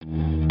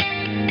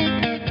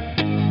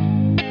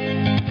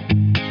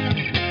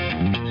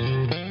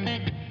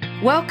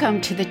Welcome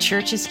to the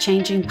Church is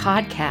Changing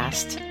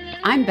podcast.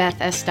 I'm Beth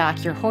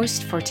Estock, your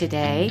host for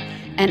today,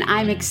 and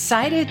I'm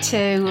excited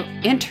to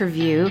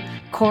interview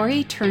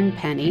Corey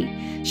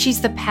Turnpenny.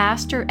 She's the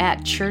pastor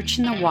at Church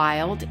in the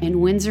Wild in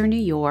Windsor, New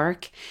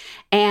York,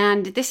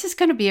 and this is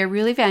going to be a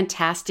really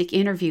fantastic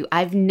interview.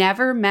 I've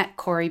never met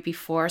Corey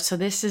before, so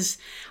this is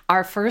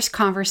our first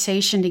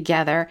conversation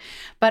together,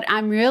 but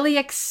I'm really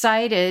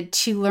excited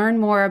to learn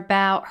more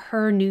about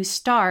her new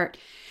start.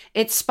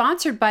 It's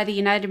sponsored by the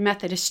United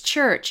Methodist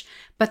Church,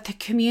 but the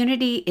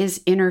community is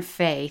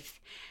interfaith.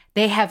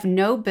 They have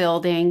no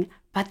building,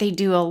 but they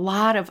do a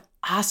lot of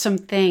awesome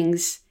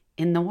things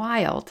in the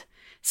wild.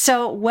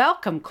 So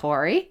welcome,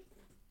 Corey.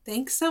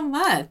 Thanks so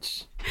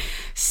much.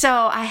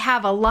 So I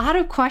have a lot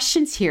of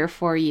questions here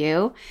for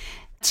you.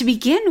 To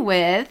begin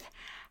with,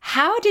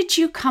 how did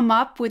you come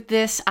up with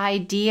this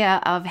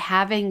idea of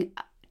having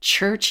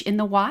church in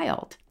the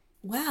wild?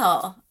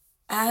 Well,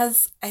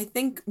 as I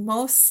think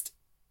most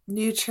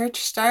new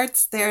church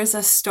starts, there's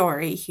a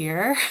story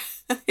here,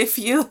 if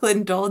you'll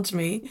indulge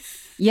me.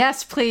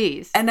 Yes,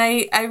 please. And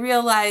I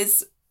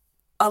realize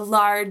a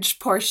large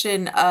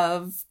portion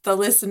of the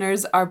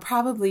listeners are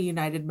probably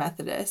United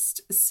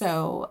Methodist.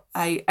 So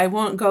I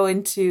won't go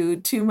into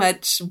too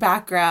much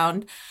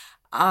background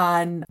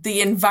on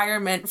the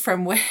environment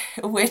from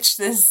which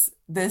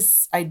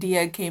this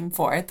idea came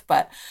forth,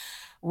 but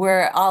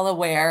we're all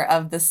aware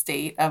of the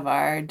state of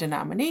our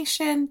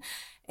denomination.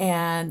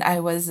 And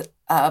I was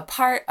a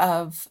part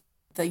of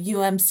the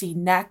UMC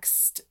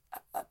Next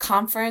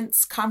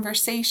conference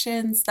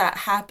conversations that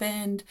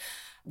happened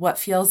what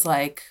feels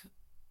like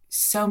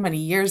so many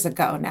years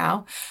ago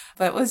now,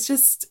 but it was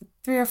just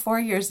 3 or 4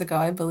 years ago,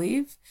 I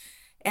believe.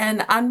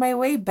 And on my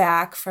way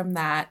back from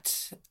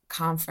that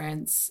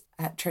conference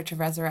at Church of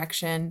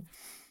Resurrection,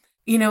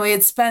 we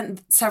had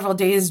spent several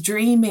days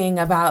dreaming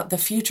about the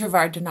future of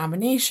our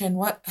denomination.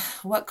 What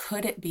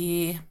could it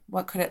be?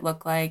 What could it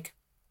look like?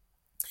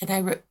 And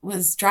I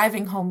was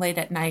driving home late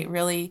at night,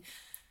 really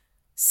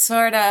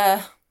sort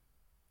of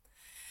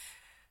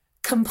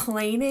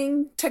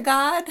complaining to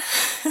God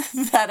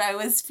that I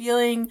was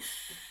feeling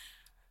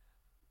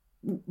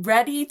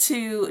ready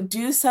to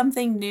do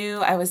something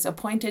new. I was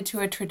appointed to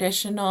a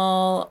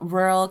traditional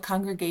rural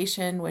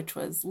congregation, which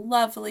was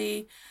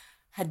lovely.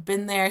 Had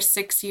been there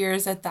 6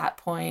 years at that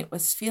point,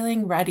 was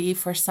feeling ready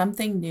for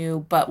something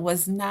new, but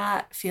was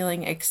not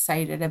feeling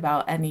excited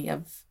about any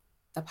of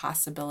the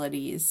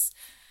possibilities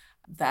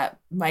that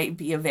might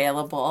be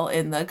available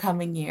in the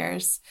coming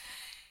years.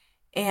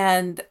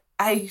 And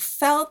I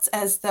felt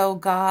as though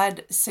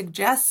God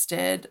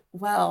suggested,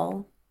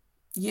 well,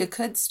 you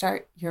could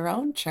start your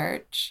own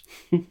church.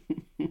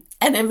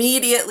 And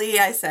immediately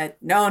I said,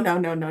 no.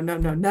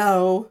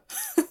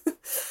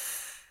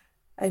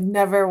 I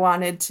never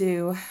wanted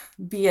to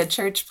be a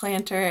church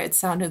planter. It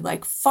sounded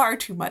like far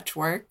too much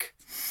work.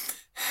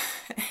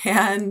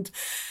 And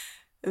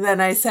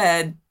then I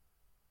said,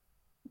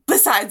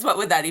 besides, what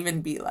would that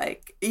even be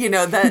like?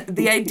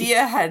 The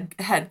idea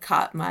had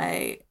caught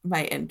my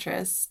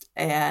interest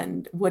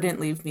and wouldn't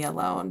leave me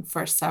alone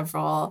for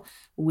several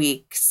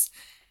weeks.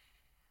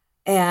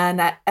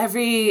 And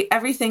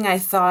everything I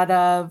thought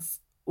of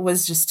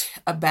was just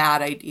a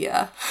bad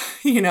idea.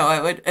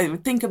 I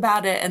would think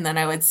about it and then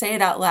I would say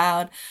it out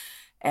loud,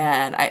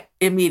 and I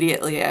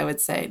would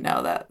say,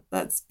 no,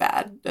 that's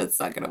bad. That's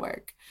not going to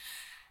work.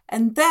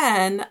 And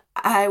then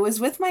I was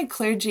with my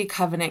clergy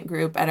covenant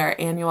group at our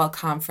annual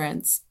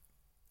conference,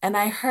 and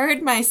I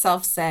heard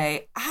myself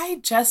say, I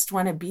just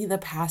want to be the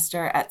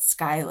pastor at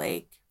Sky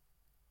Lake.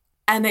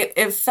 And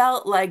it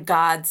felt like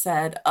God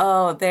said,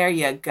 oh, there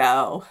you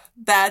go.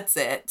 That's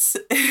it.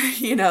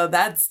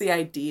 That's the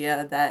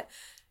idea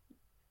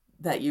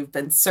that you've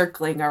been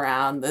circling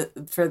around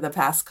for the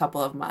past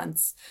couple of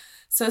months.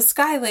 So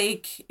Sky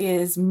Lake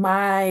is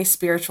my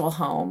spiritual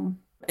home.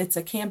 It's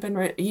a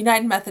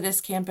United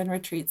Methodist camp and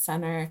retreat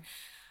center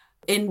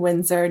in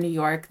Windsor, New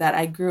York, that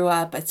I grew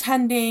up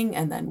attending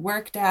and then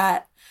worked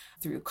at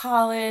through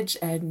college,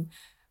 and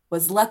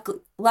was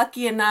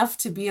lucky enough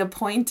to be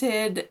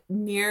appointed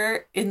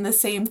near in the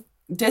same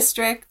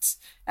district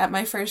at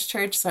my first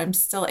church. So I was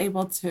still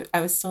able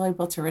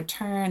to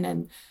return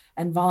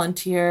and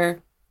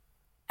volunteer.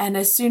 And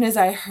as soon as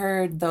I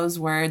heard those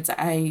words,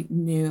 I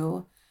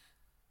knew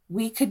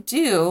we could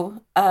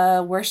do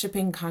a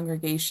worshiping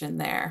congregation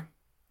there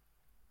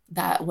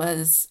that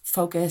was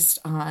focused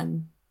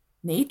on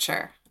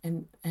nature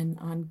and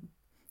on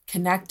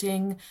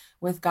connecting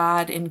with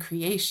God in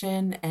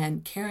creation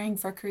and caring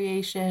for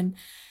creation.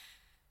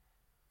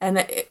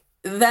 And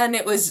then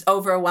it was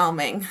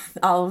overwhelming,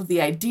 all of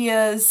the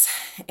ideas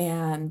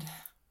and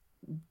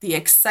the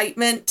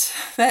excitement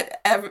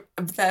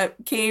that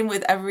came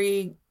with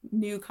every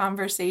new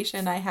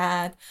conversation I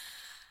had.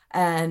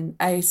 And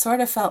I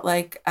sort of felt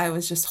like I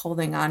was just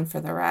holding on for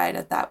the ride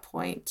at that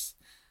point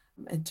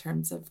in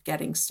terms of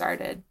getting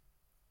started.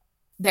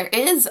 There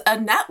is a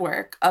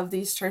network of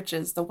these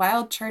churches. The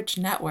Wild Church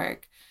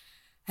Network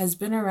has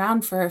been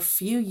around for a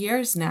few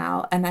years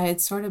now, and I had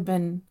sort of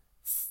been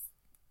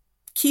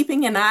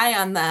keeping an eye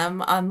on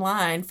them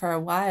online for a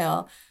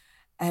while.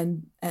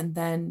 and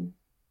then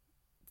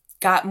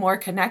got more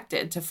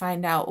connected to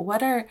find out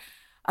what are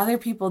other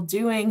people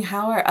doing,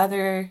 how are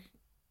other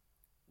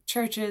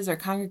churches or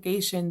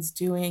congregations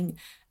doing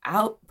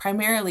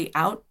primarily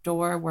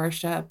outdoor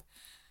worship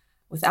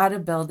without a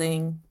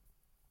building.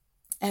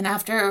 And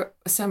after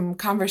some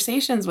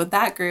conversations with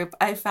that group,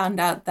 I found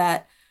out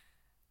that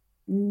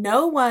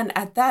no one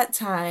at that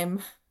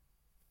time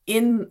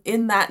in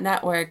that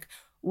network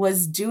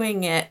was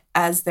doing it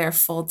as their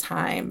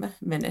full-time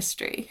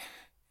ministry.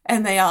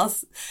 And they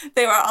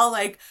were all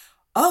like,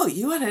 "Oh,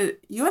 you want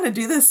to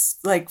do this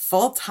like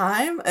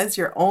full-time as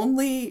your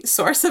only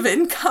source of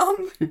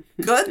income?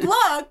 Good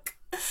luck."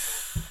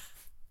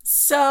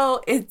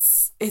 So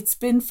it's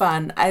been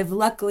fun. I've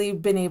luckily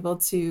been able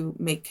to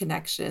make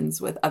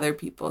connections with other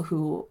people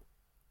who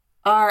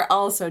are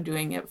also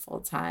doing it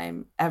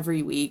full-time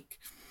every week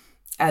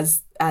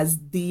as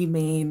the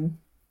main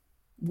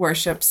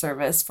worship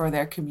service for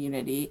their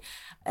community,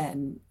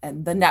 and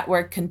the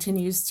network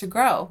continues to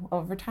grow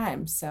over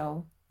time.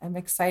 So I'm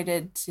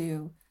excited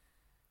to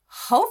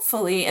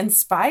hopefully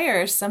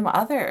inspire some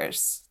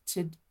others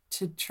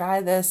to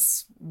try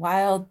this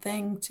wild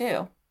thing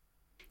too.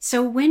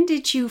 So when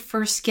did you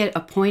first get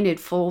appointed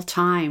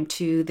full-time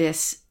to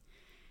this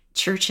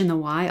Church in the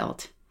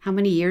Wild? How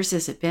many years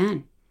has it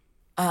been?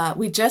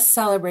 We just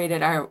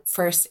celebrated our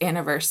first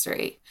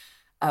anniversary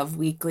of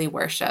weekly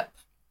worship.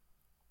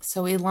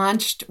 So we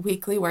launched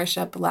weekly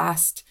worship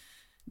last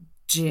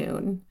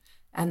June,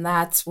 and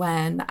that's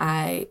when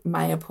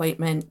my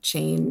appointment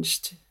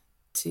changed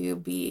to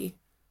be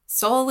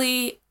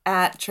solely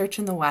at Church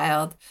in the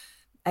Wild.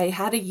 I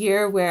had a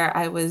year where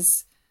I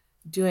was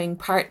doing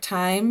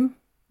part-time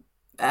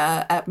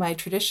at my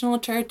traditional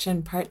church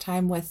and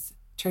part-time with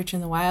Church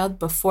in the Wild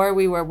before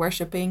we were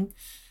worshiping,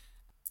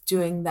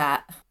 doing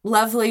that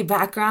lovely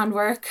background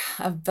work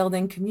of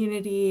building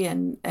community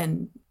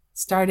and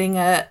starting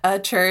a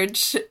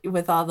church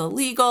with all the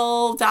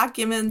legal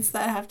documents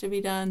that have to be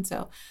done.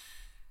 So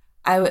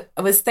I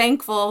was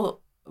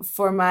thankful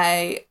for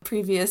my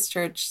previous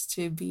church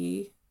to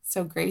be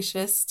so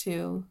gracious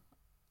to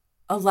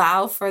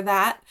allow for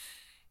that,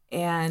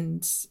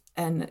 and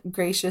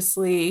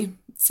graciously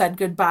said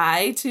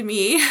goodbye to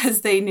me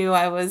as they knew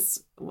I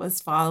was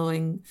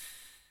following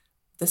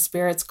the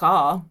Spirit's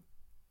call.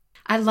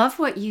 I love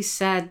what you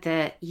said,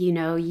 that,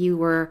 you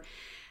were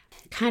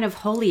kind of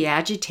wholly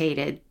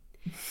agitated,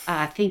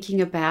 thinking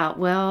about,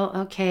 well,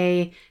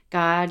 okay,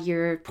 God,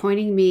 you're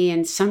pointing me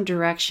in some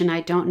direction.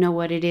 I don't know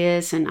what it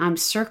is. And I'm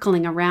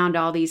circling around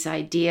all these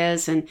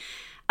ideas and,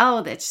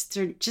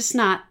 they're just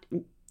not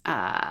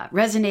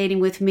resonating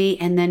with me.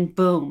 And then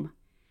boom,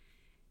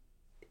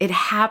 it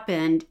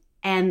happened.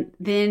 And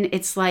then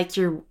it's like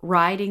you're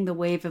riding the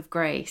wave of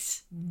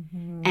grace,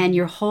 and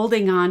you're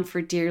holding on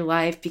for dear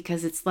life,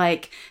 because it's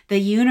like the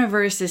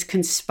universe is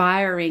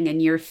conspiring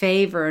in your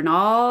favor and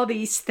all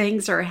these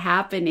things are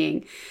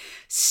happening.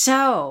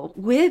 So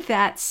with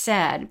that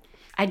said,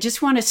 I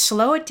just want to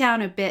slow it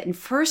down a bit and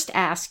first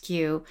ask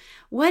you,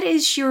 what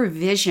is your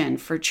vision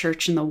for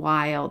Church in the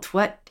Wild?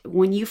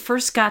 When you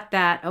first got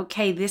that,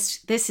 okay,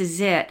 this is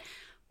it,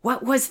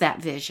 what was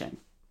that vision?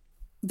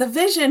 The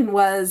vision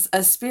was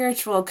a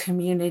spiritual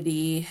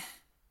community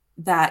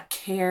that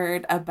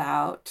cared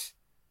about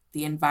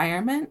the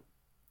environment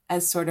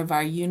as sort of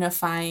our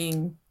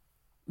unifying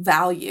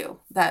value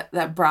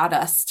that brought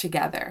us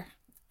together,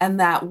 and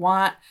that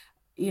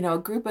a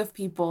group of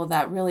people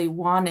that really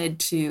wanted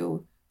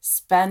to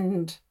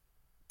spend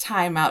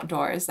time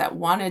outdoors, that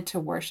wanted to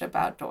worship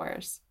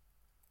outdoors.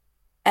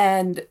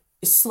 And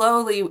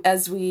slowly,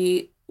 as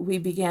we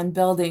began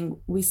building,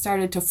 we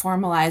started to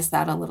formalize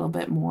that a little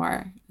bit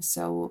more.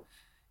 So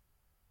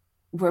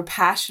we're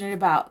passionate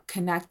about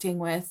connecting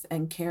with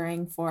and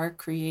caring for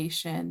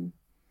creation.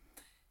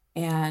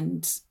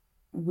 And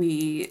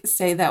we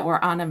say that we're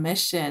on a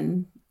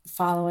mission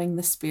following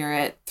the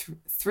Spirit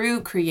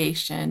through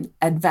creation,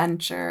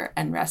 adventure,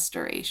 and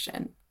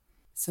restoration.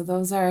 So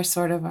those are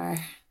sort of our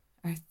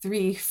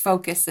three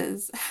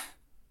focuses.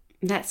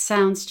 That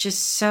sounds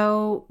just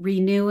so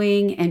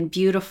renewing and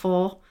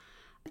beautiful.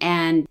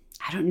 And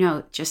I don't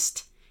know,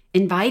 just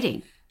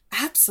inviting.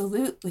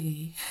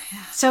 Absolutely.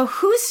 Yeah. So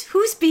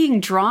who's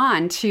being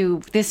drawn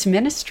to this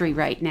ministry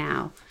right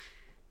now?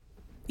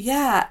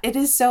 Yeah, it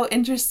is so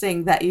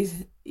interesting that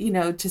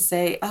to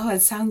say, oh,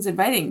 it sounds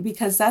inviting,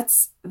 because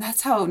that's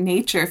how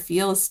nature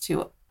feels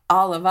to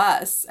all of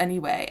us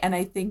anyway. And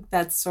I think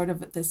that's sort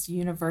of this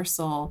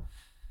universal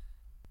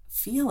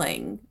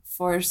feeling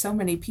for so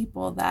many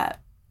people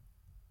that,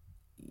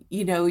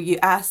 you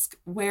ask,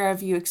 where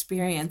have you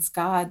experienced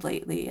God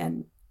lately?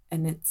 And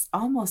it's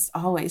almost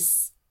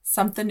always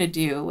something to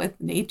do with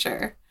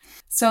nature.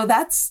 So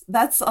that's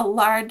a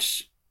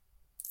large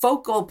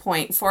focal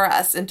point for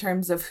us in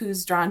terms of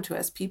who's drawn to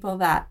us, people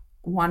that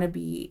want to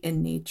be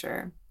in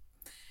nature.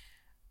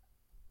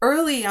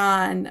 Early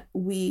on,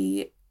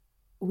 we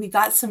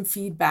got some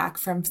feedback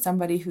from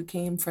somebody who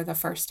came for the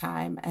first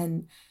time,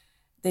 and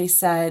they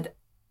said,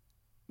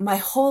 my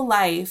whole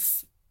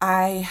life,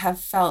 I have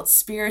felt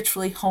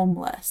spiritually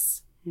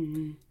homeless.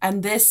 Mm-hmm.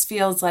 And this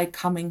feels like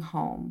coming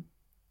home.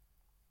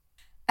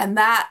 And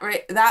that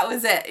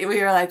was it.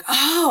 We were like,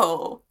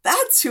 oh,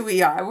 that's who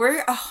we are.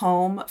 We're a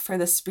home for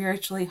the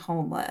spiritually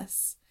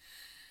homeless.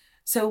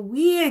 So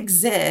we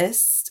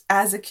exist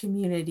as a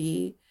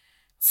community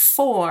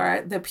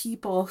for the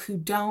people who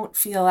don't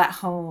feel at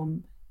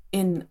home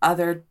in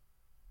other,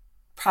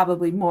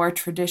 probably more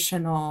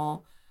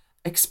traditional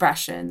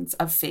expressions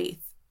of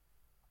faith.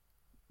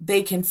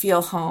 They can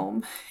feel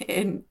home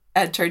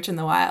at Church in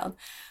the Wild.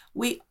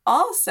 We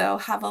also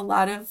have a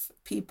lot of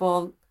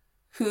people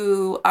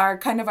who are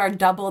kind of our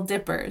double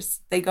dippers.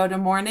 They go to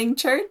morning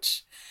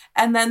church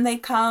and then they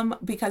come,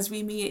 because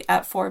we meet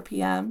at 4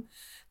 p.m.,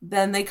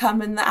 then they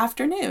come in the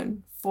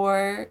afternoon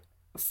for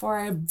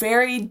a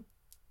very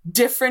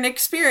different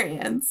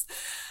experience.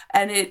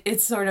 And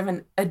it's sort of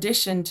an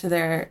addition to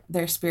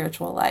their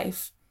spiritual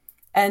life.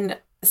 And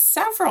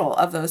several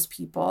of those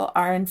people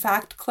are in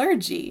fact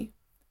clergy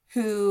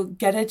who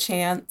get a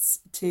chance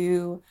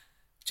to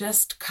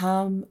just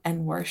come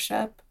and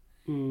worship.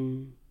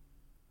 Mm.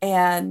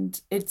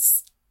 And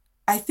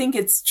I think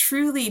it's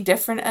truly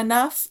different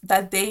enough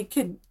that they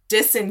could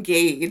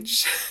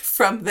disengage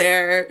from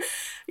their,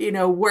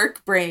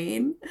 work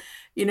brain.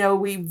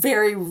 We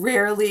very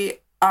rarely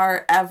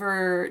are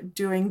ever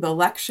doing the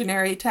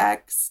lectionary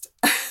text.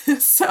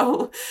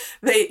 So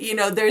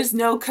there's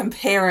no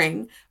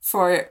comparing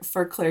for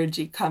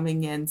clergy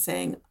coming in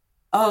saying,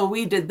 oh,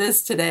 we did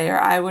this today, or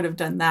I would have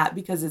done that,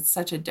 because it's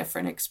such a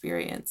different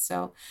experience.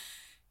 So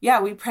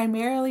yeah, we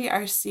primarily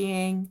are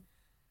seeing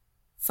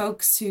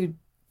folks who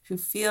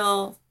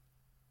feel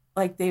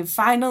like they've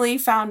finally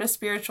found a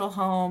spiritual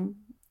home,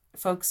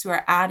 folks who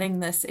are adding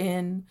this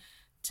in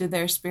to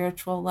their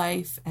spiritual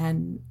life,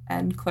 and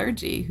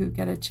clergy who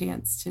get a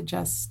chance to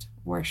just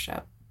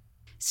worship.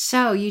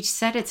 So you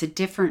said it's a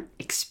different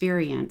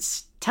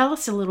experience. Tell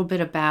us a little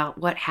bit about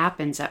what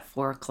happens at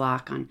 4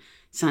 o'clock on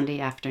Sunday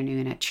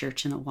afternoon at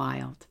Church in the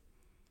Wild.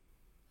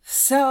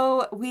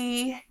 So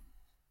we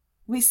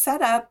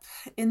set up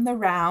in the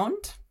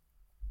round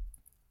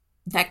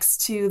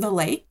next to the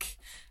lake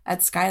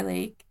at Sky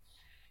Lake.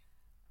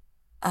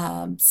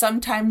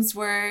 Sometimes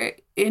we're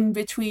in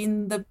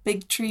between the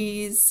big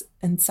trees,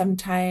 and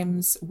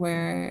sometimes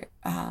we're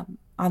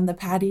on the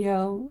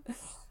patio.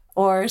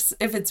 Or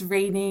if it's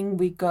raining,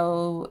 we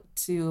go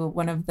to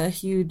one of the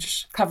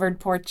huge covered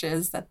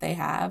porches that they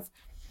have.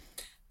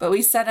 But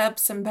we set up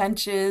some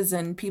benches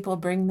and people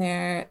bring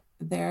their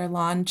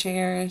lawn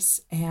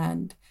chairs,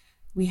 and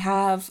we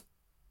have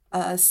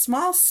a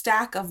small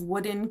stack of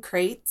wooden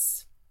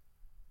crates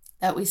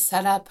that we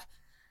set up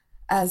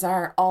as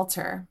our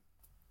altar.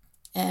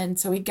 And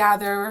so we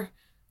gather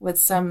with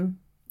some,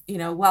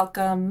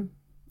 welcome,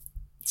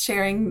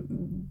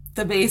 sharing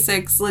the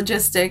basics,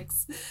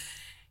 logistics.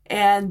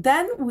 And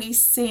then we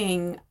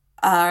sing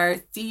our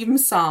theme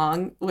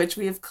song, which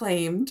we have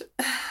claimed,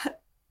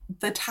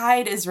 The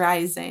Tide is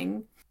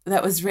Rising,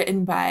 that was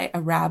written by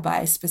a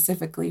rabbi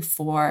specifically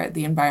for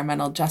the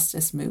environmental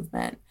justice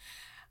movement.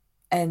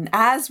 And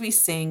as we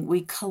sing,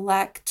 we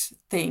collect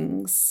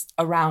things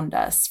around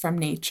us from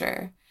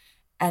nature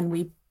and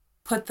we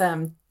put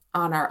them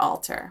on our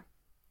altar.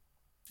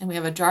 And we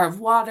have a jar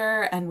of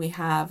water and we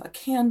have a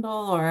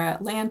candle or a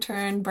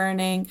lantern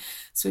burning.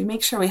 So we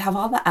make sure we have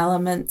all the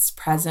elements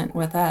present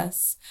with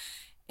us.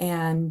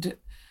 And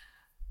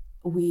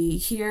we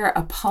hear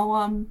a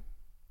poem,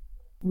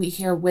 we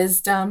hear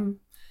wisdom,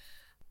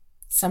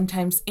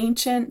 sometimes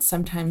ancient,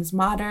 sometimes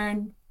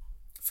modern,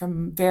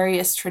 from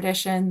various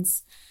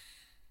traditions.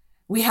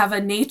 We have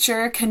a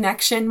nature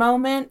connection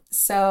moment.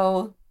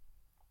 So,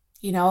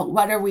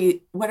 what are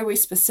we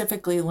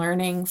specifically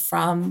learning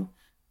from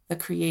the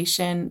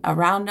creation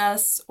around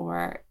us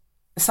or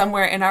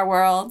somewhere in our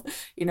world?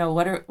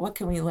 What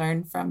can we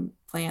learn from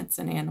plants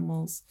and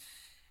animals?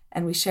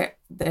 And we share,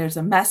 there's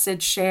a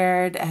message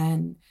shared,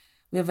 and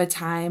we have a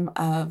time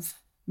of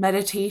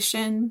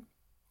meditation,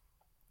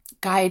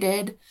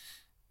 guided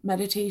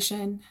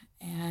meditation,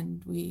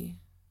 and we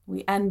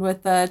end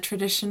with the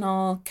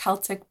traditional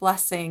Celtic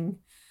blessing,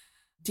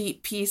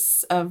 deep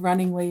peace of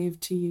running wave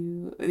to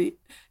you,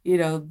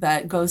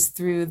 that goes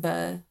through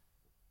the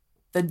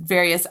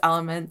various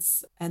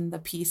elements and the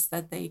peace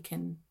that they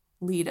can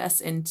lead us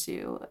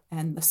into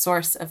and the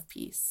source of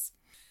peace.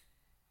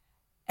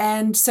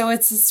 And so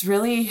it's this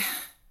really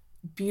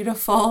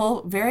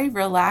beautiful, very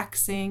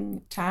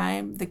relaxing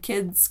time. The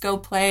kids go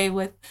play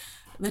with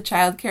the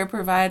childcare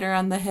provider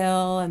on the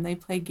hill and they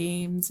play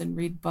games and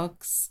read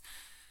books.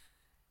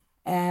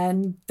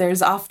 And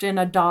there's often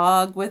a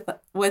dog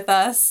with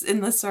us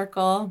in the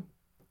circle.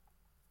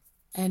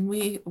 And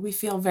we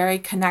feel very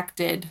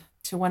connected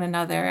to one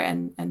another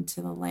and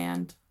to the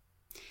land.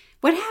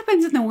 What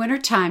happens in the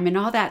wintertime and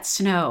all that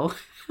snow?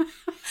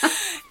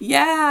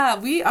 Yeah,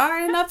 we are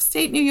in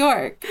upstate New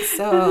York,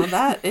 so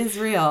that is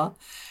real.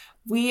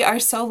 We are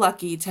so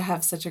lucky to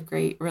have such a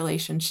great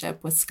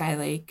relationship with Sky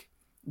Lake.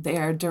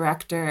 Their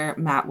director,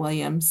 Matt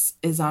Williams,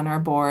 is on our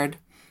board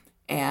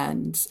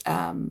and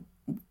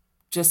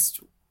just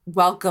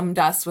welcomed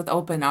us with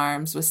open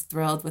arms, was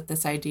thrilled with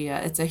this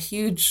idea. It's a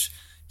huge,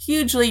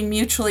 hugely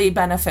mutually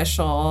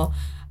beneficial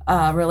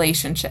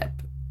relationship.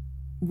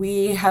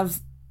 We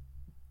have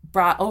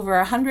brought over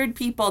 100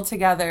 people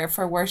together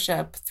for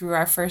worship through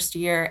our first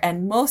year,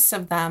 and most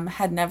of them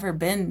had never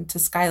been to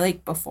Sky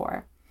Lake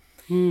before.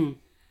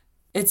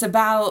 It's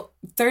about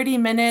 30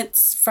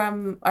 minutes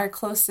from our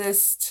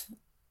closest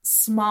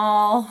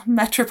small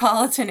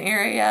metropolitan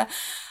area.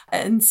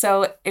 And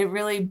so it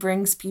really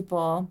brings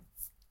people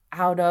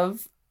out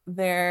of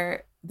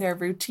their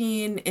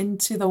routine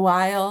into the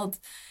wild.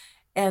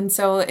 And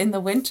so in the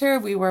winter,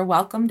 we were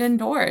welcomed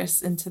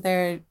indoors into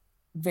their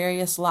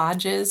various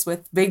lodges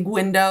with big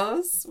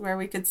windows where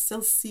we could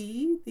still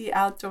see the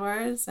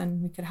outdoors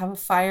and we could have a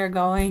fire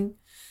going.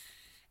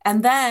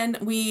 And then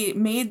we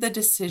made the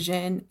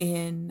decision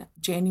in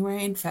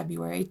January and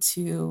February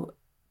to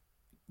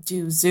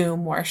do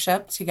Zoom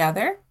worship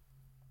together,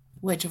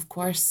 which of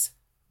course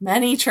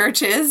many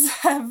churches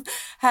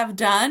have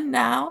done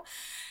now.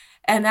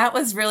 And that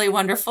was really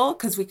wonderful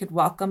because we could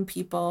welcome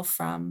people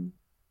from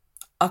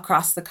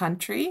across the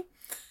country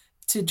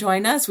to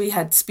join us. We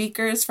had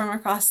speakers from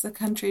across the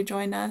country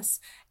join us.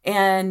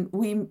 And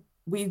we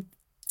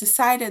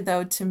decided,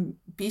 though, to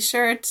be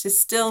sure to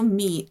still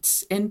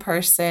meet in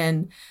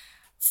person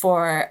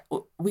for,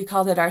 we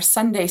called it our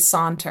Sunday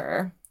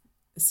saunter.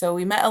 So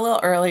we met a little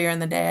earlier in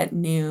the day at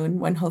noon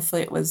when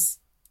hopefully it was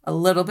a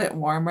little bit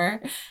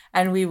warmer,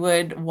 and we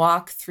would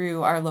walk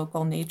through our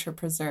local nature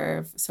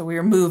preserve. So we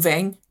were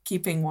moving,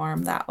 keeping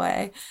warm that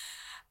way,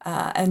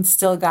 and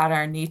still got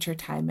our nature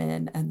time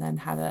in, and then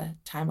had a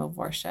time of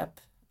worship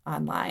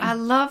online. I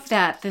love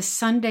that, the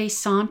Sunday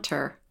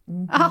saunter.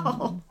 Mm-hmm.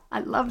 Oh,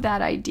 I love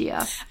that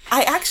idea.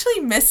 I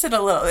actually miss it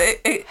a little.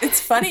 It's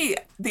funny.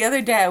 The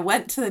other day I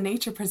went to the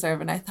nature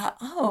preserve and I thought,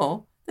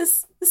 oh,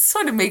 this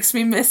sort of makes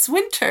me miss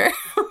winter,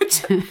 which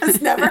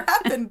has never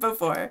happened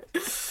before.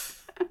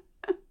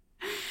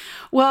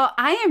 Well,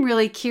 I am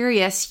really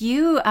curious.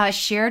 You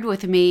shared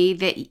with me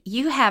that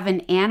you have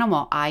an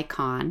animal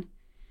icon,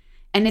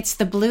 and it's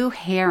the blue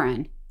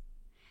heron.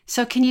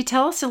 So can you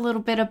tell us a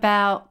little bit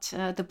about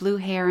the blue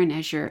heron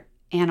as your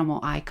animal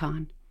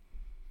icon?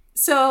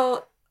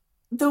 So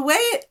the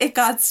way it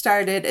got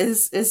started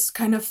is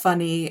kind of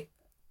funny.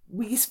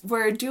 We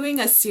were doing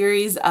a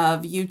series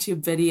of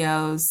YouTube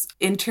videos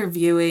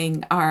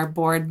interviewing our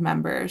board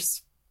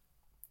members,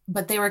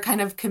 but they were kind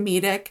of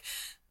comedic.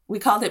 We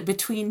called it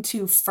Between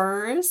Two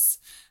Furs.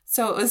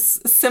 So it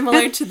was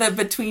similar to the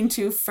Between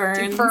Two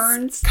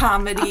Ferns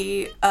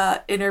comedy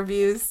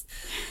interviews.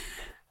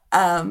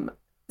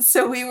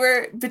 So we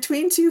were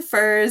between two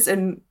furs,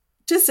 and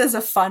just as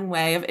a fun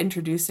way of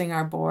introducing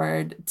our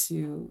board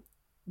to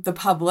the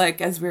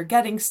public as we were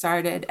getting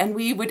started. And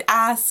we would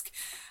ask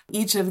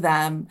each of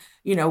them,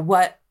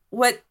 what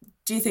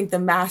do you think the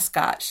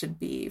mascot should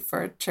be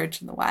for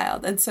Church in the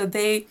Wild? And so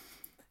they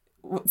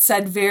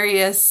said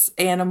various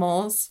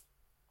animals.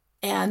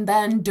 And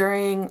then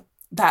during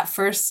that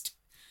first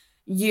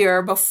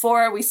year,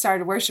 before we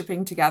started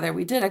worshiping together,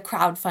 we did a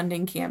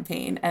crowdfunding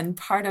campaign. And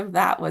part of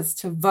that was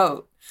to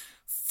vote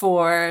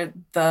for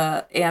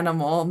the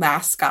animal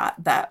mascot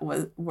that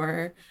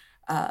were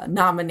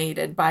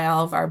nominated by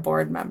all of our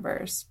board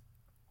members.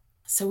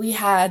 So we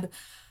had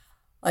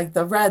like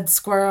the red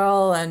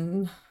squirrel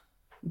and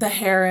the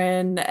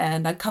heron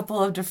and a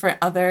couple of different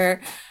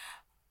other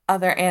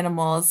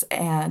animals,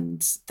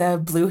 and the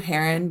blue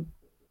heron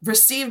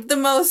received the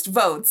most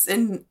votes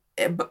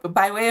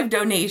by way of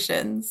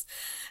donations.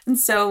 And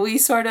so we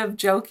sort of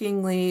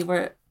jokingly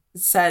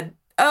said,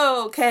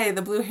 oh, okay,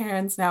 the blue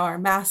heron's now our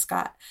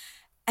mascot.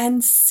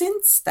 And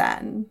since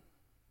then,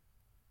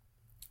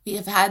 we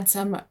have had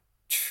some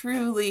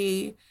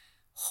truly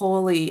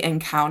holy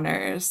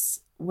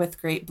encounters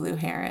with great blue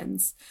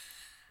herons.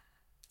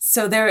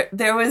 So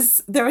there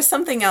was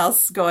something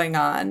else going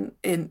on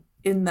in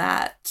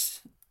that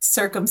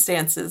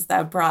circumstances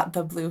that brought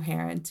the blue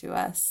heron to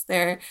us.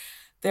 There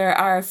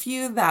are a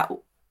few that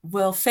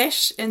will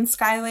fish in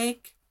Sky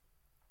Lake.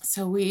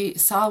 So we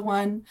saw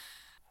one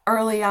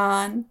early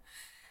on.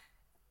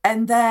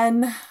 And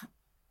then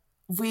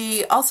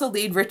we also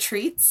lead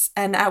retreats.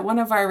 And at one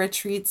of our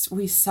retreats,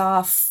 we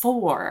saw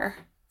 4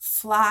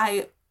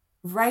 fly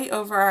right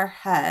over our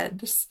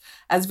heads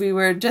as we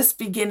were just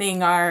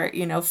beginning our,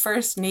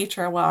 first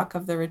nature walk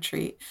of the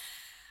retreat.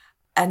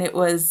 And it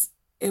was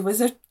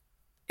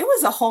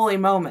a holy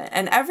moment.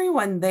 And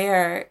everyone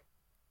there,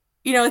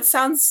 it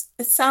sounds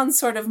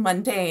sort of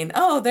mundane.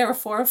 Oh, there were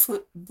 4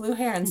 blue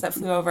herons that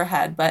flew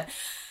overhead.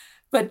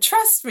 But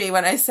trust me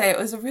when I say it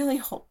was a really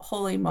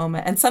holy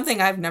moment and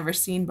something I've never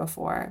seen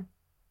before.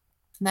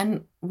 And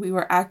then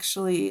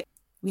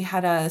we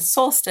had a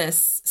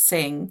solstice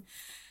sing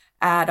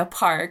at a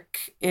park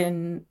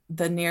in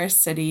the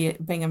nearest city,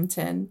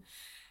 Binghamton.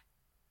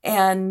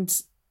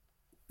 And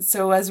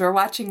so as we're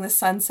watching the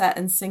sunset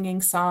and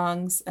singing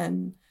songs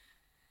and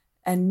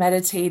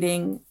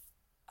meditating,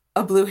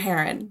 a blue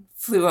heron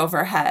flew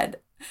overhead.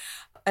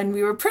 And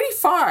we were pretty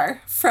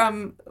far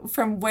from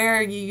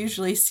where you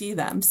usually see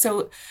them.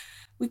 So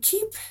we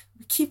keep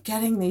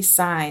getting these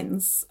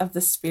signs of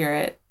the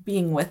Spirit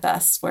being with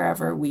us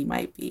wherever we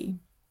might be.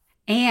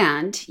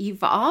 And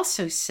you've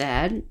also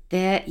said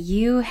that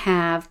you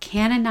have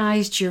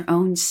canonized your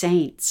own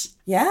saints.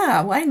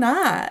 Yeah, why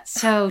not?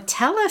 So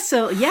tell us,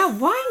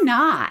 why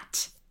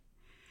not?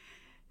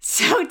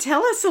 So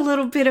tell us a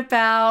little bit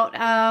about,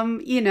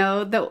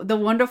 the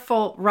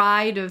wonderful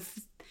ride of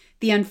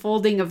the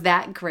unfolding of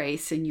that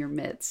grace in your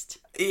midst.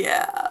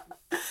 Yeah.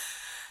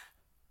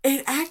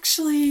 It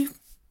actually,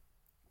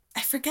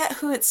 I forget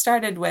who it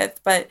started with,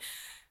 but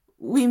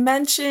we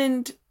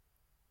mentioned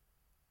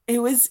it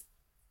was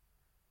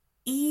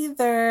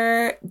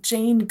either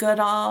Jane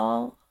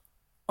Goodall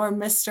or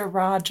Mr.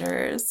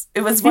 Rogers.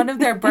 It was one of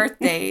their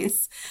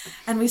birthdays.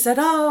 And we said,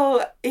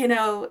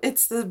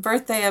 it's the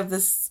birthday of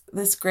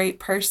this great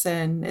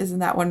person. Isn't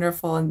that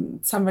wonderful?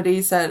 And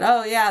somebody said,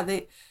 oh yeah,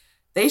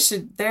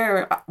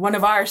 they're one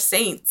of our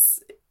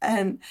saints.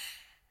 And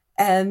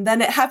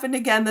then it happened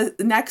again the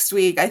next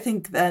week. I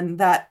think then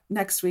that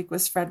next week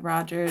was Fred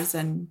Rogers.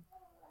 And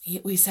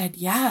we said,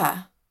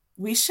 yeah,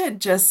 we should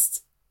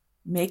just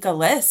make a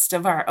list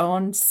of our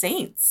own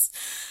saints.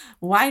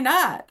 Why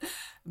not?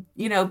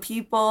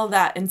 People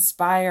that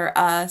inspire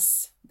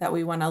us, that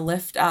we want to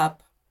lift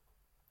up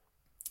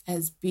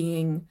as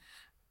being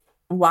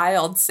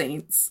wild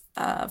saints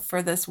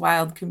for this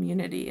wild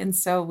community. And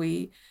so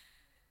we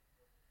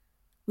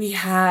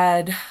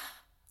had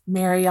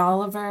Mary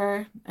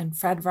Oliver and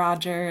Fred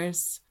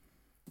Rogers,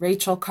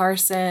 Rachel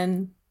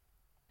Carson,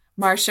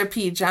 Marsha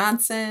P.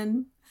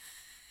 Johnson,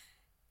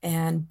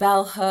 and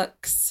bell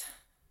hooks,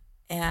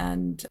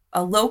 and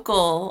a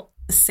local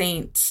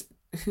saint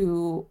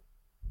who,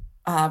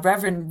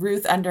 Reverend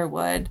Ruth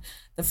Underwood,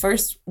 the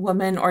first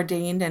woman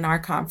ordained in our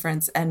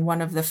conference and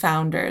one of the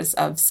founders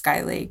of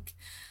Skylake.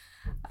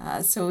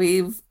 So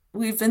we've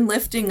been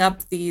lifting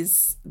up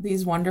these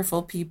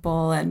wonderful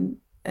people and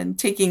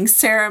taking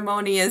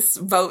ceremonious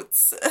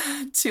votes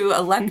to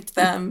elect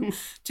them,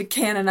 to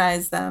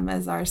canonize them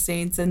as our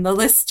saints. And the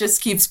list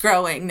just keeps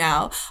growing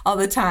now. All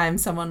the time,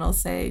 someone will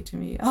say to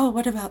me, oh,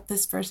 what about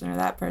this person or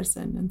that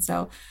person? And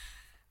so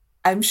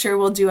I'm sure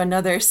we'll do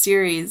another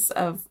series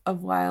of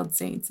wild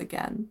saints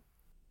again.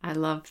 I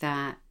love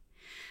that.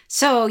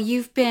 So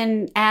you've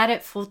been at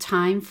it full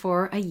time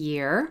for a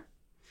year.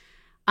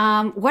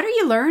 What are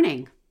you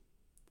learning?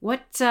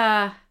 What's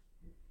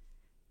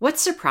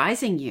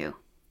surprising you?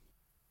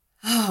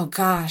 Oh,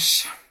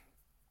 gosh.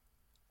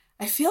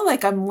 I feel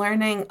like I'm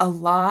learning a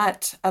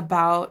lot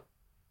about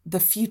the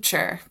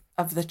future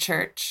of the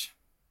church.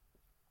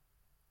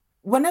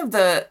 One of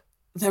the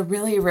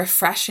really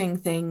refreshing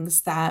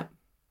things that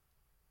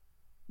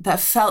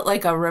felt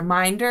like a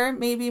reminder,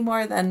 maybe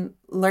more than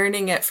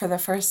learning it for the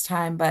first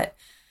time, but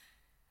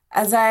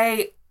as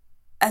I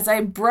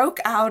broke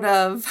out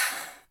of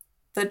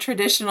the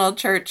traditional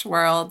church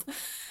world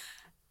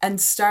and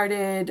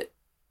started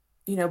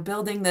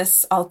building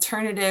this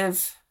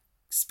alternative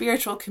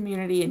spiritual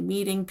community and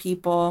meeting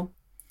people.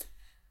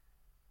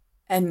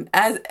 And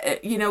as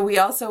we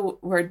also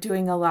were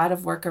doing a lot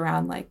of work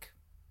around like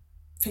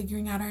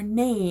figuring out our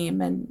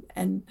name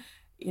and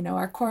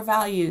our core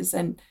values.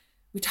 And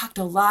we talked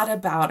a lot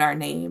about our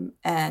name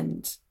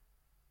and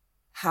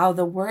how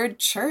the word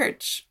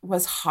church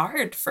was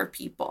hard for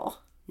people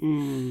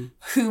who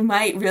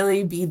might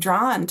really be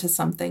drawn to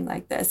something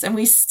like this. And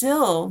we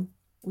still,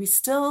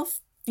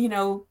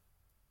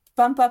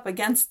 bump up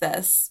against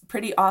this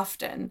pretty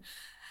often,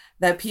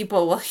 that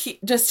people will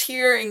just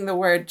hearing the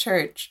word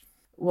church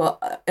will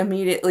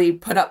immediately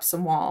put up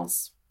some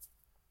walls.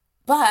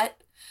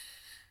 But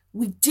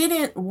we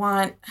didn't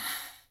want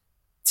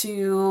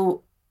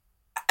to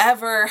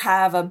ever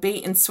have a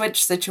bait and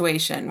switch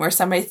situation where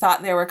somebody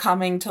thought they were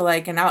coming to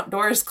like an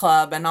outdoors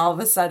club and all of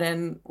a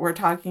sudden we're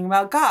talking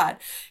about God.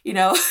 We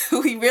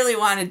really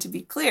wanted to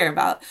be clear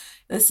about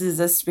this is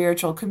a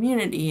spiritual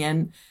community.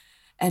 And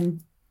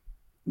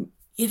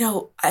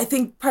I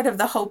think part of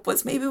the hope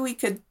was maybe we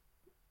could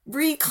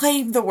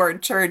reclaim the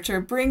word church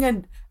or bring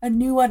a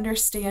new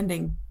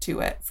understanding to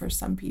it for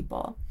some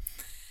people.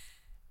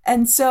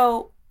 And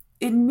so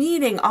in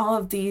meeting all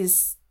of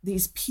these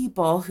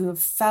people who have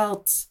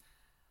felt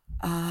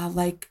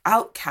like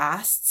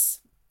outcasts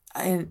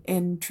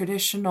in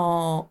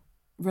traditional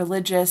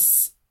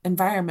religious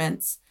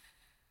environments,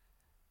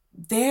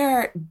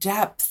 their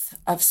depth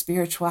of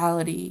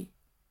spirituality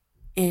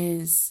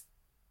is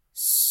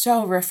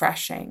so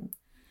refreshing.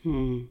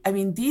 I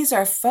mean, these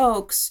are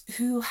folks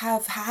who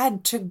have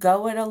had to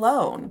go it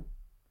alone,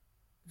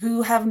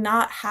 who have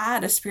not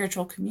had a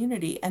spiritual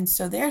community. And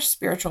so their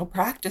spiritual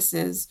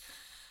practices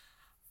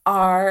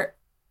are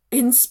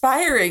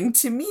inspiring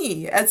to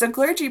me as a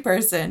clergy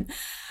person.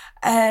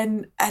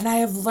 And I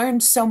have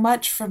learned so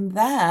much from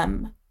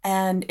them.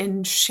 And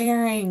in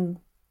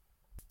sharing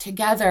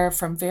together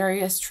from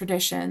various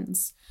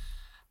traditions,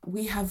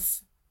 we have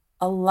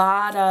a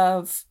lot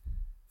of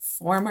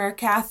former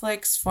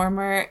Catholics,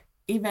 former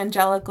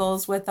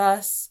evangelicals with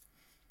us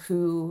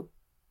who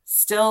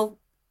still,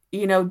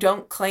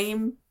 don't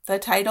claim the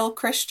title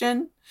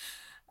Christian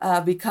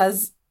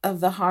because of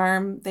the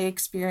harm they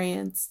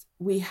experienced.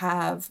 We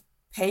have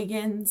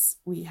pagans,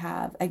 we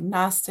have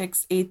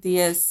agnostics,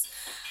 atheists,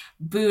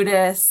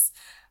 Buddhists,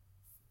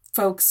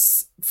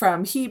 folks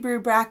from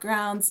Hebrew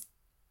backgrounds,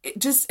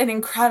 just an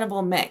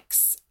incredible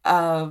mix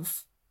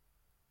of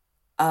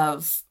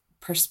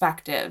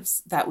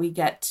perspectives that we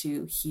get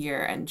to hear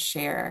and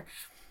share.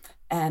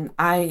 And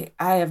I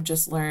have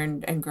just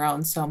learned and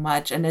grown so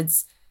much. And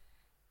it's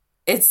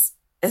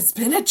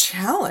been a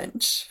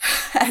challenge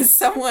as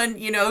someone,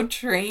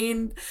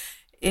 trained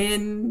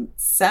in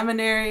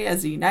seminary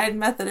as a United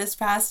Methodist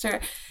pastor.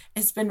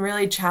 It's been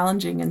really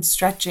challenging and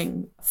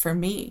stretching for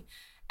me.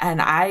 And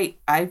I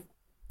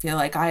feel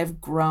like I've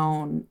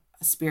grown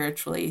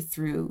spiritually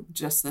through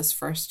just this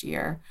first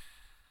year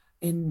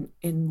in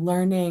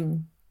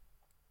learning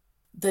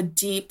the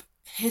deep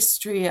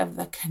history of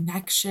the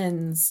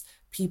connections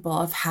people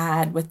have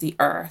had with the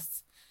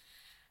earth,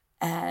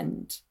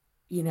 and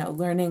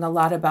learning a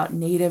lot about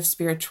Native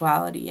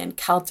spirituality and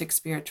Celtic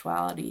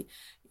spirituality.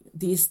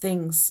 These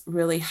things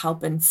really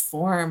help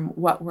inform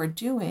what we're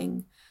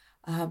doing,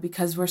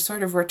 because we're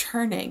sort of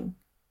returning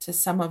to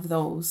some of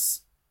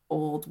those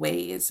old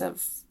ways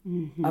of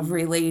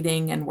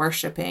relating and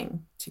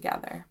worshiping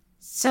together.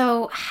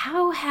 So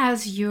how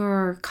has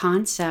your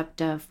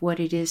concept of what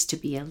it is to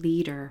be a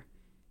leader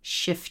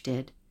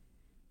shifted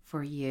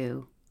for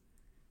you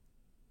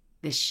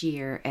this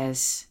year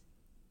as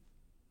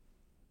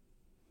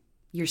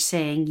you're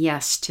saying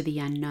yes to the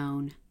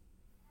unknown?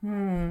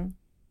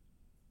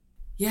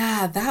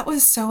 Yeah, that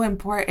was so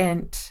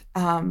important.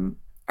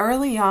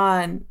 Early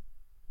on,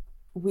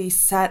 we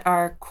set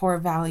our core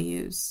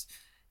values,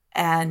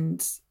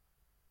 and,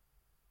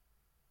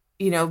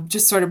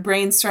 just sort of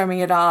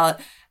brainstorming it all.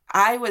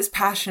 I was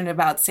passionate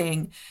about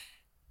saying,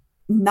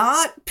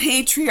 not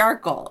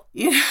patriarchal.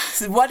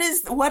 What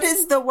is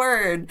the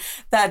word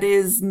that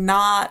is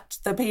not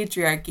the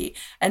patriarchy?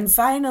 And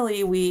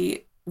finally,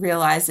 we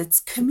realized it's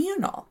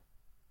communal.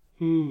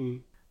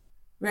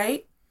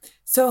 Right?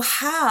 So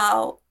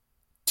how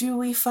do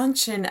we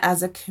function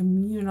as a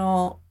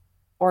communal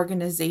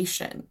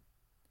organization?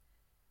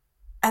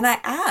 And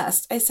I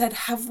said,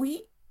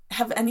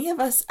 have any of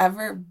us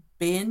ever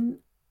been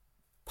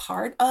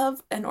part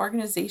of an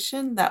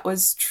organization that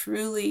was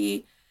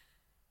truly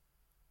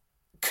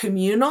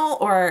communal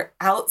or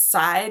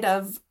outside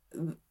of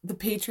the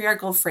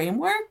patriarchal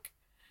framework?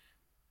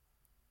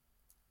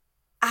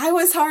 I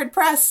was hard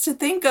pressed to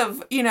think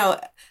of,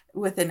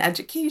 within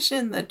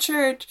education, the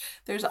church,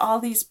 there's all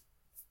these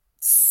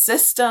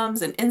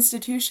systems and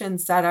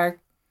institutions that are,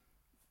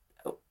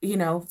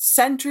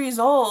 centuries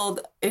old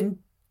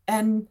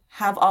and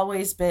have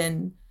always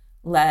been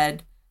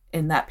led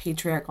in that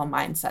patriarchal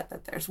mindset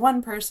that there's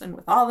one person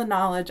with all the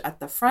knowledge at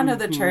the front of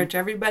the church.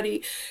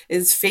 Everybody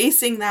is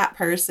facing that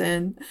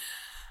person.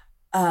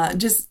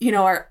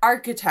 Our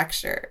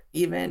architecture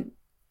even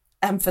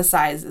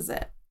emphasizes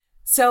it.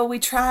 So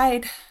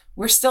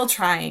we're still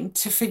trying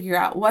to figure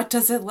out, what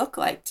does it look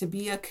like to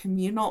be a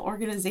communal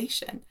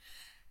organization?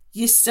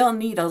 You still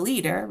need a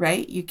leader,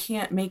 right? You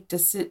can't make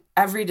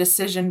every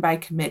decision by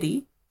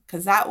committee,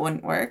 because that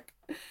wouldn't work.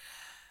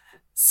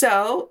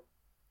 So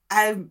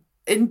I'm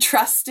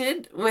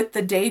entrusted with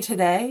the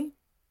day-to-day.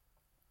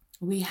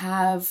 We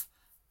have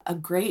a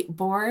great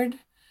board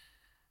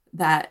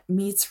that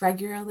meets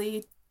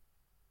regularly,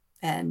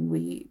 and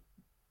we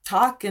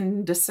talk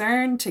and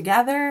discern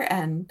together,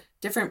 and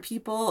different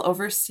people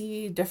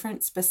oversee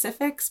different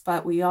specifics,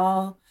 but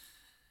we're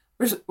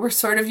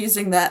sort of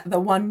using the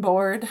one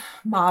board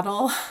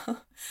model.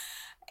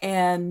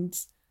 And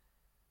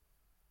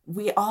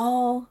we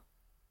all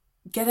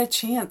get a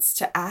chance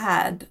to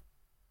add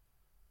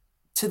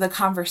to the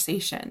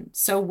conversation.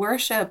 So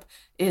worship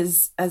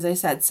is, as I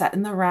said, set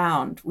in the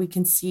round. We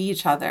can see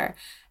each other,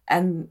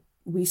 and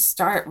we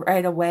start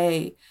right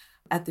away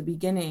at the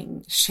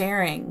beginning,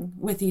 sharing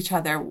with each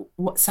other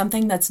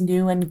something that's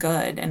new and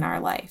good in our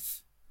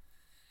life,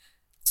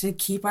 to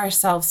keep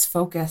ourselves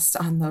focused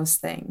on those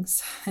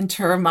things, and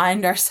to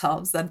remind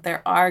ourselves that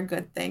there are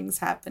good things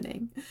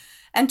happening,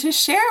 and to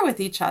share with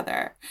each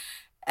other,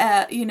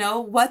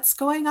 what's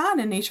going on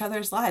in each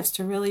other's lives,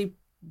 to really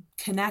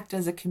connect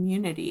as a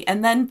community.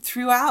 And then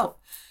throughout,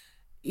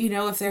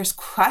 if there's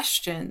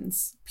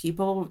questions,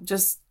 people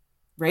just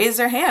raise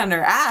their hand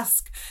or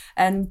ask.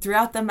 And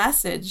throughout the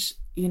message,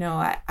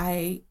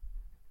 I'm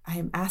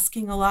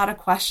asking a lot of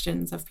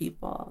questions of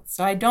people.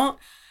 So I don't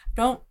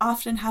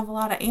often have a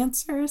lot of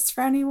answers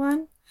for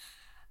anyone,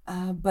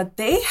 but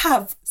they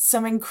have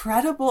some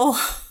incredible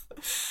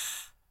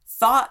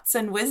thoughts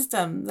and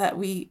wisdom that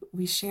we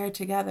share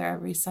together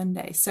every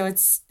Sunday. So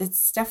it's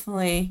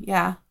definitely,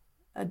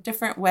 a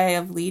different way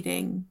of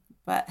leading,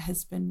 but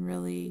has been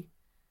really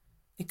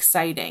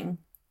exciting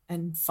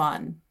and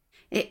fun.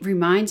 It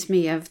reminds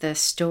me of the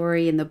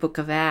story in the book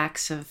of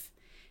Acts of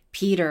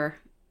Peter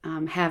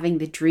having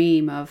the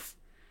dream of,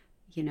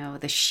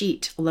 the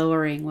sheet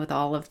lowering with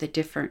all of the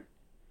different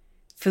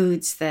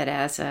foods that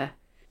as a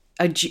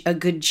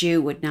good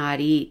Jew would not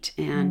eat.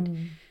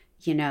 And,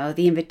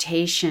 the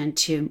invitation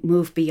to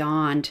move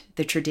beyond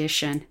the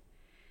tradition,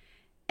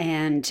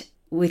 and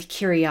with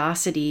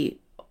curiosity,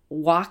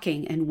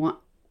 walking and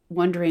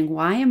wondering,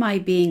 why am I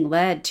being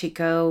led to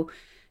go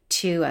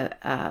to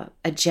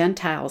a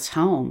Gentile's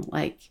home.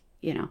 Like,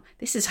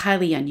 this is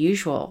highly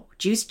unusual.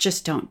 Jews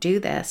just don't do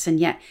this. And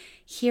yet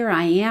here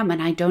I am,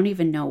 and I don't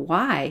even know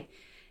why.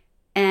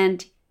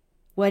 And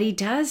what he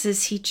does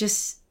is he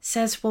just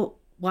says, well,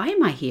 why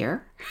am I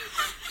here?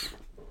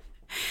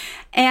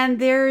 And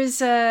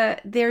there's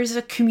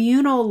a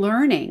communal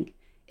learning.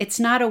 It's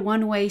not a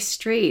one-way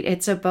street.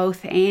 It's a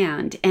both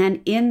and.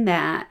 And in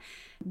that,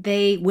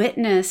 they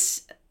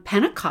witness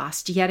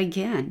Pentecost yet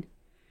again.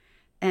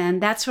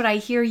 And that's what I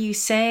hear you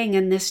saying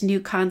in this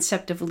new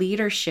concept of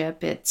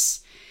leadership.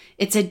 It's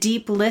a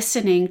deep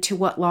listening to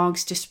what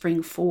longs to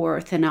spring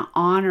forth and an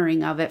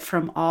honoring of it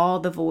from all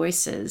the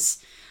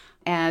voices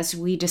as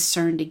we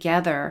discern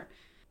together,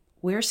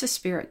 where's the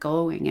Spirit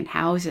going and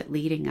how is it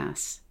leading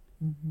us?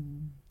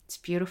 Mm-hmm. It's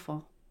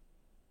beautiful.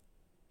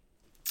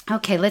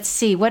 Okay, let's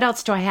see. What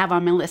else do I have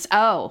on my list?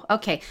 Oh,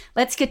 okay.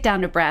 Let's get down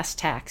to brass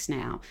tacks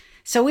now.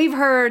 So we've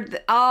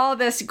heard all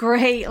this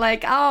great,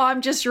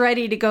 I'm just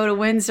ready to go to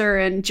Windsor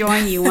and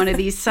join you one of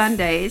these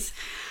Sundays.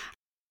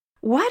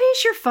 What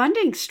is your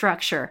funding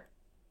structure?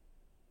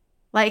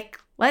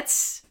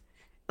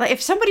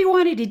 If somebody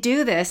wanted to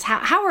do this,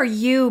 how are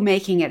you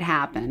making it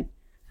happen?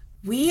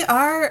 We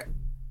are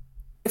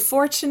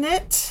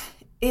fortunate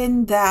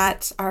in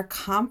that our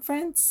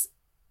conference,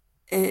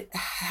 it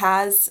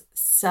has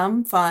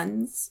some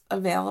funds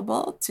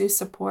available to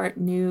support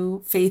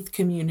new faith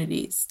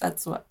communities.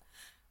 That's what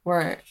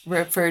we're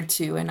referred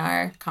to in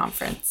our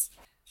conference.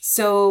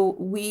 So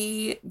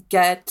we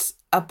get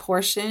a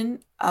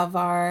portion of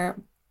our,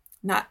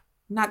 not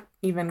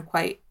even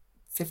quite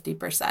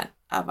 50%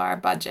 of our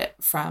budget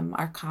from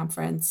our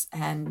conference.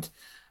 And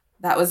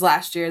that was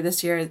last year.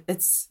 This year,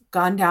 it's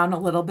gone down a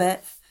little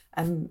bit.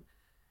 And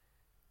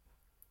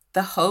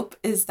the hope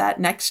is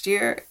that next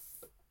year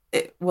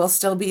it will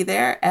still be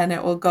there and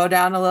it will go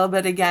down a little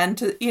bit again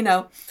to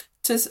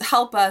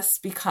help us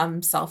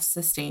become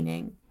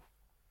self-sustaining.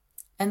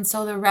 And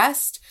so the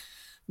rest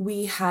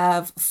we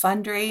have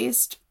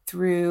fundraised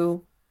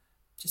through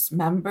just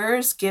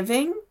members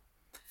giving.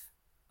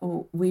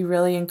 We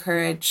really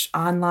encourage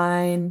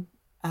online,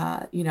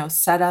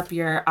 set up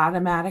your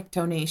automatic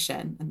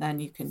donation and then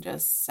you can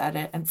just set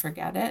it and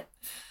forget it.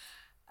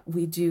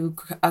 We do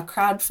a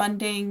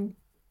crowdfunding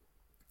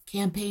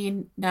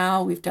campaign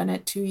now. We've done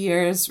it 2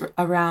 years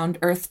around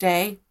Earth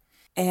Day.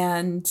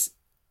 And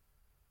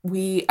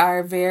we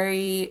are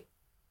very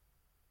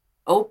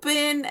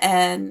open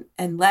and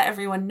let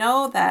everyone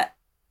know that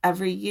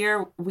every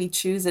year we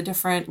choose a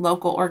different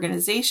local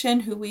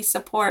organization who we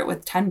support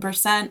with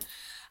 10%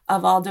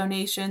 of all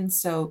donations.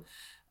 So,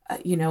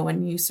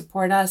 when you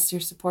support us,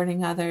 you're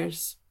supporting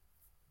others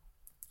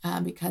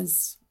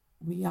because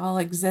we all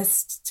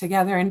exist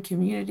together in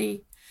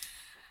community.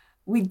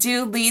 We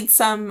do lead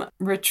some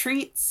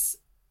retreats,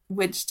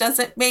 which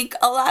doesn't make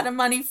a lot of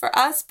money for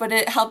us, but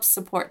it helps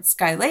support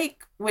Sky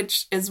Lake,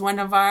 which is one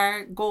of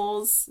our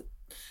goals.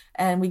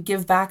 And we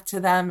give back to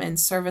them in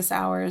service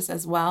hours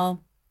as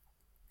well.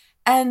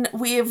 And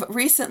we have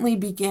recently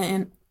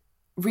begun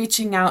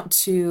reaching out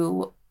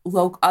to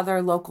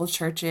other local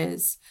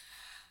churches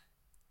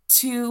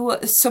to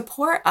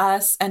support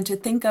us and to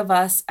think of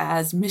us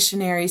as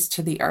missionaries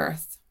to the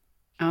earth.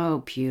 Oh,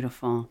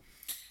 beautiful.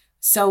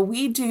 So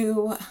we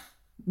do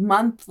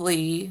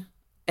monthly,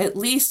 at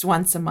least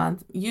once a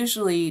month,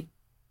 usually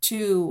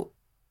 2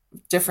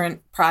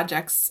 different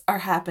projects are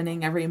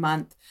happening every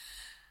month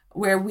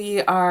where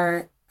we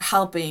are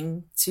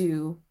helping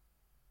to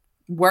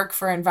work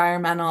for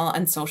environmental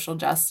and social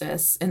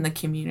justice in the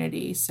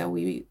community. So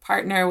we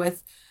partner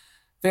with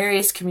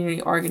various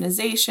community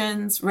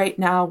organizations. Right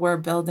now, we're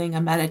building a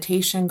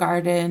meditation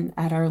garden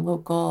at our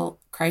local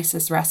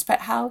crisis respite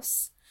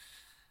house.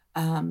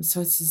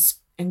 So it's this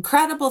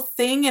incredible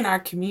thing in our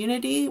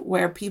community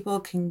where people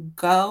can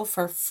go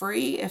for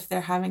free if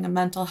they're having a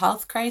mental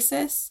health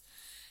crisis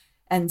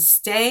and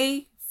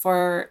stay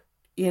for,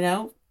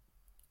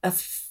 a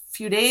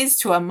few days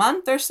to a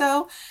month or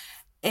so.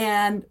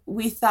 And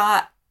we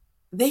thought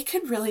they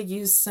could really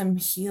use some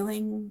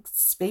healing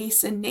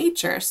space in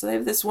nature. So they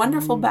have this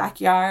wonderful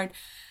backyard.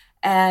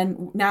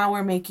 And now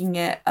we're making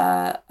it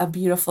a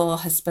beautiful,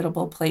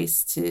 hospitable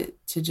place to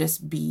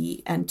just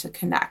be and to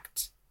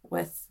connect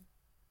with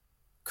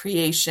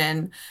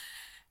creation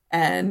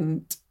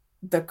and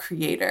the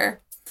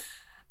creator.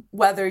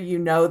 Whether you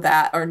know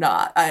that or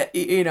not,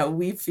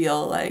 we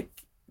feel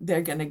like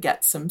they're going to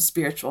get some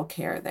spiritual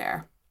care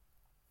there.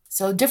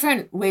 So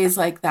different ways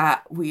like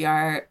that, we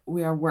are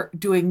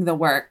doing the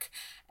work.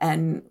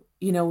 And,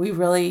 we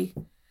really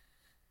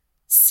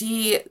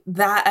see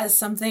that as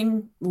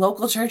something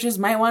local churches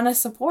might want to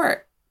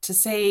support, to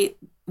say,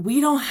 we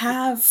don't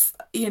have,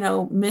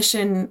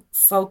 mission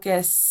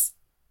focus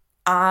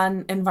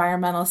on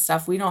environmental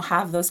stuff. We don't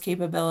have those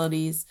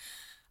capabilities.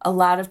 A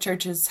lot of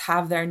churches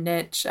have their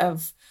niche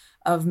of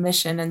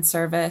mission and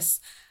service.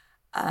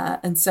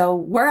 And so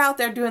we're out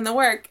there doing the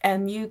work,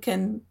 and you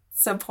can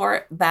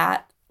support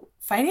that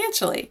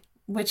financially,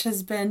 which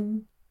has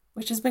been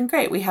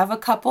great. We have a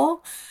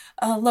couple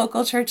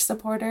local church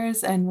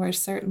supporters, and we're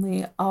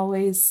certainly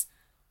always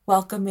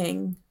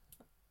welcoming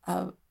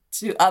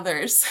to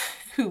others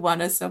who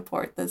want to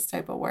support this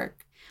type of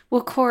work.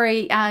 Well,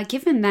 Corey,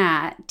 given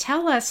that,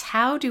 tell us,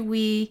 how do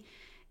we,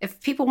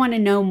 if people want to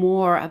know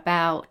more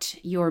about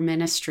your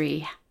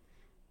ministry,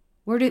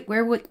 where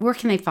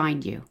can they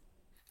find you?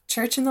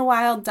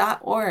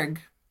 Churchinthewild.org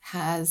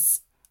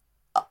has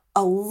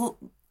a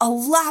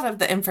lot of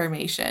the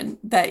information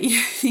that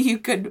you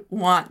could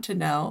want to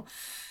know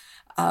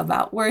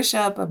about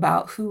worship,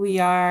 about who we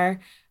are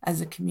as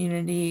a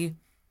community,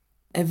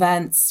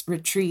 events,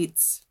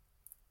 retreats.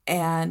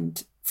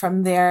 And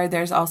from there,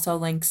 there's also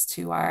links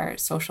to our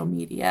social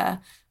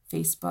media,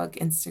 Facebook,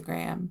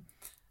 Instagram.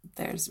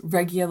 There's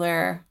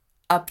regular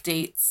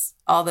updates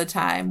all the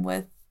time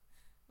with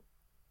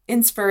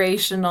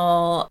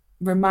inspirational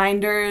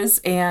reminders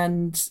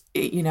and,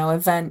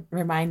 event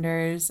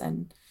reminders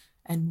and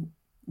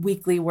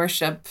weekly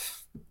worship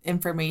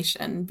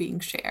information being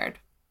shared.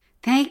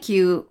 Thank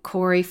you,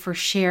 Corey, for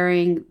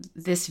sharing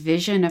this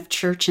vision of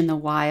Church in the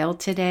Wild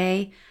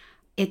today.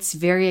 It's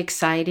very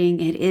exciting.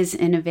 It is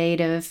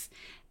innovative.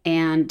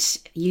 And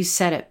you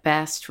said it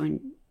best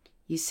when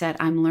you said,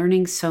 I'm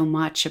learning so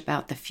much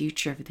about the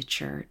future of the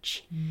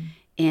church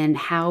and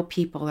how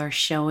people are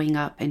showing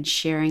up and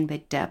sharing the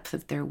depth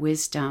of their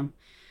wisdom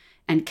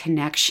and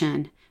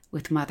connection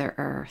with Mother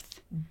Earth.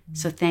 Mm-hmm.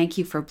 So thank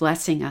you for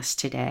blessing us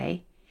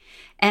today.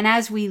 And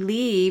as we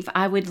leave,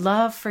 I would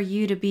love for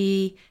you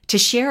to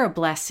share a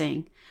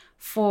blessing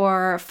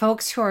for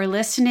folks who are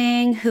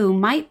listening, who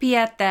might be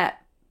at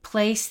that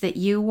place that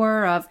you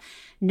were, of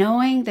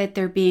knowing that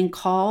they're being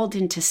called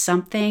into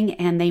something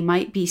and they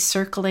might be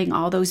circling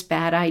all those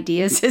bad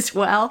ideas as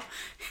well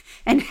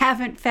and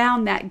haven't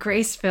found that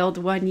grace-filled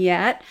one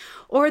yet,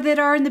 or that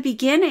are in the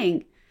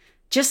beginning,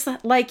 just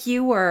like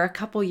you were a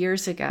couple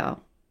years ago.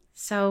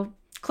 So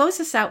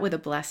close us out with a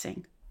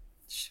blessing.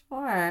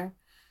 Sure.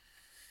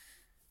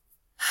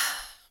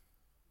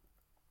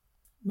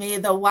 May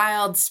the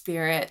wild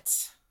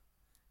spirit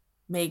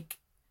make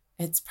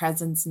its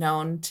presence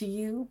known to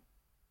you.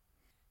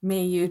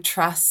 May you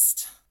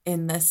trust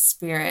in this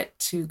spirit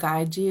to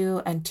guide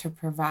you and to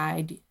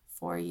provide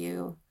for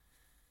you.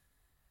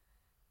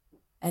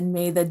 And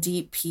may the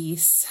deep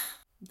peace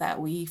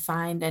that we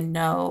find and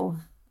know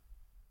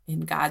in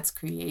God's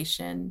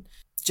creation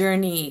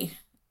journey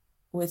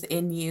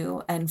within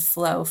you and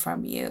flow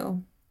from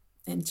you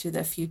into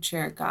the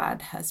future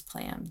God has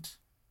planned.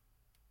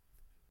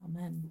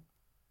 Amen.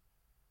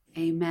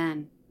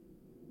 Amen.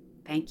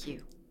 Thank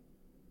you.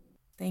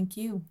 Thank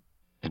you.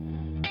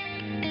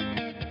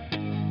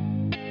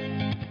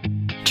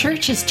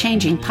 Church is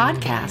Changing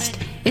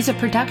podcast is a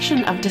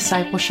production of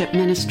Discipleship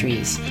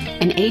Ministries,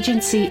 an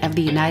agency of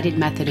the United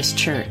Methodist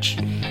Church.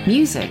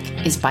 Music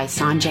is by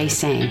Sanjay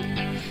Singh.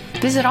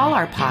 Visit all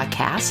our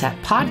podcasts at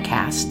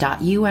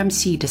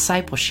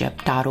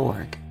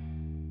podcast.umcdiscipleship.org.